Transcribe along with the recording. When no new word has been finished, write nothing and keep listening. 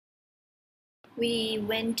we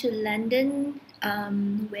went to London,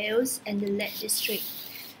 Wales, and the Lake District.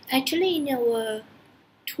 Actually, in our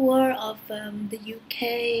tour of the UK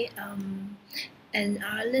and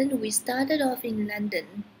Ireland, we started off in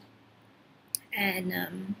London,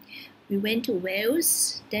 and we went to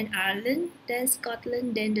Wales, then Ireland, then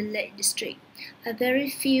Scotland, then the Lake District. A very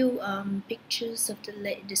few pictures of the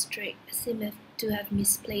Lake District. I seem to have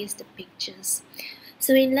misplaced the pictures.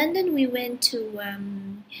 So in London, we went to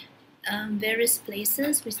various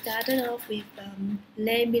places. We started off with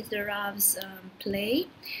Les Miserables play.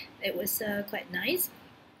 It was quite nice.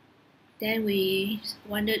 Then we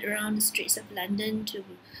wandered around the streets of London to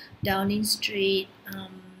Downing Street,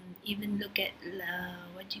 even look at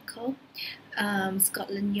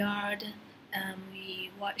Scotland Yard.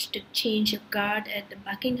 We watched the change of guard at the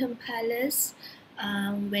Buckingham Palace.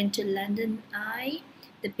 We went to London Eye,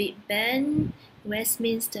 the Big Ben,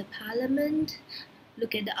 Westminster Parliament,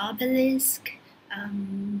 look at the Obelisk,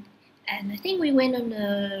 and I think we went on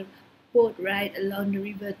a boat ride along the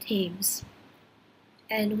River Thames.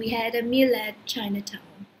 And we had a meal at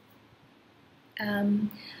Chinatown.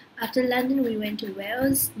 After London, we went to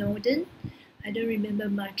Wales, Snowdon. I don't remember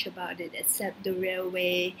much about it except the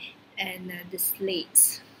railway and the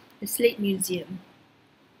Slate Museum.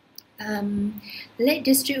 The Lake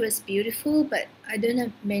District was beautiful, but I don't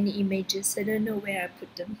have many images. I don't know where I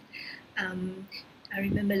put them. I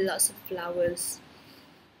remember lots of flowers.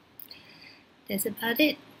 That's about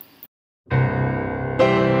it.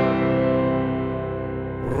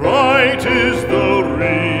 Right is the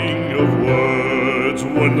ring of words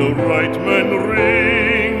when the right man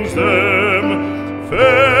rings them.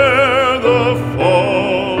 Fair the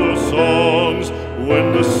fall of songs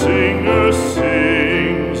when the singer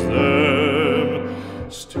sings them.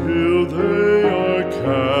 Still they are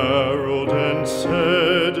caroled and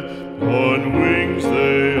said, on wings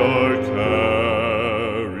they are carried.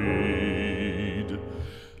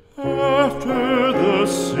 After the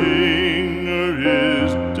singer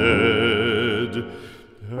is dead,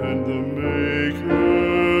 and the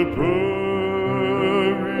maker buried.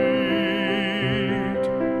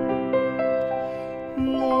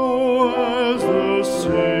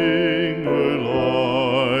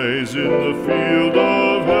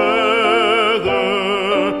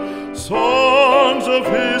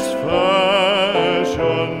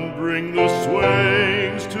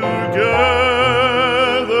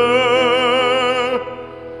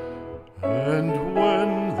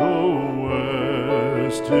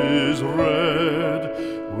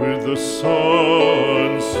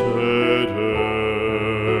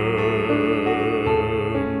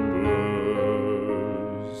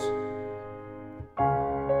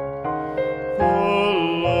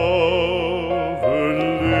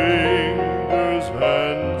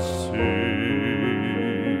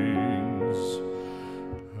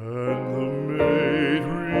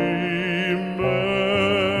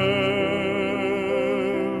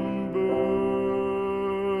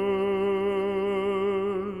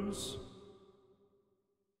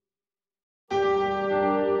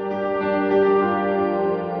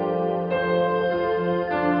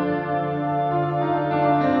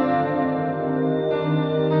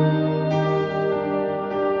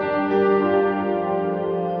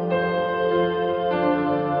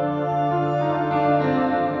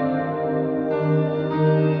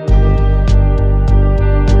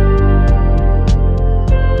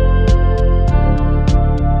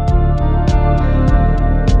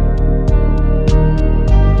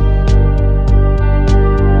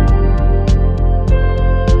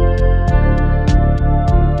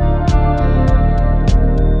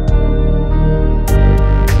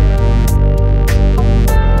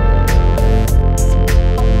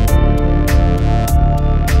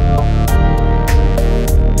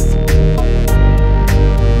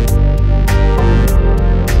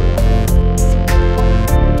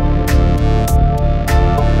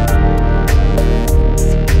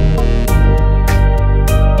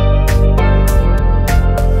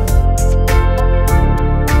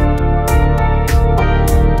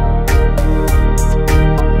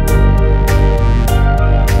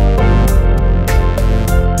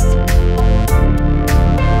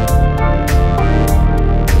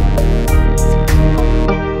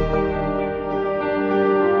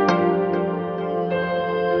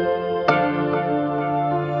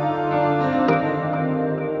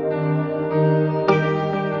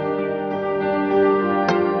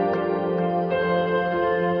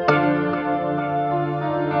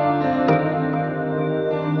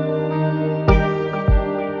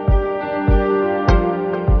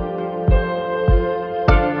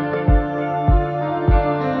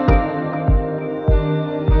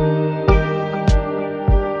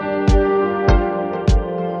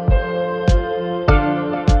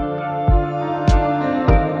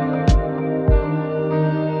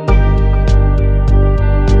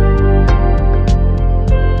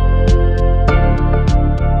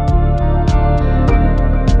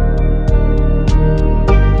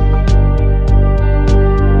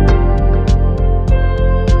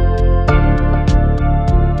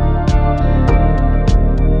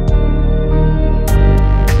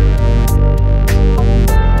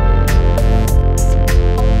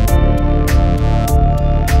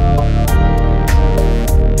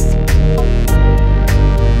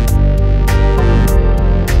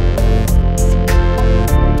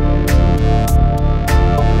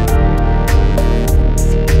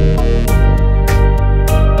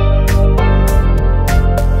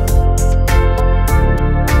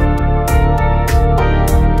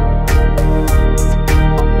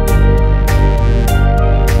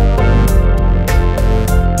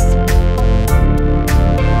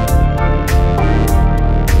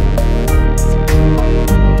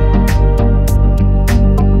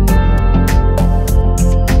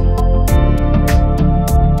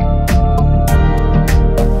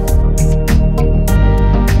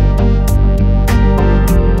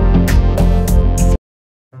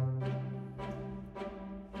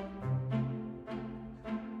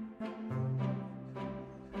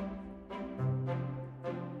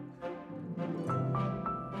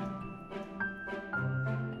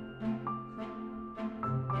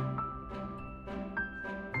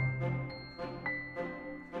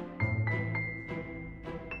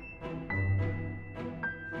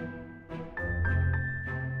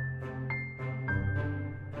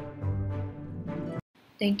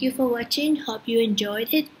 Thank you for watching. Hope you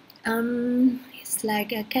enjoyed it. It's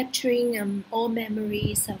like capturing all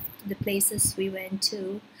memories of the places we went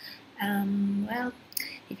to. Well,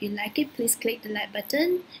 if you like it, please click the like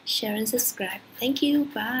button, share and subscribe. Thank you.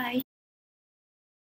 Bye.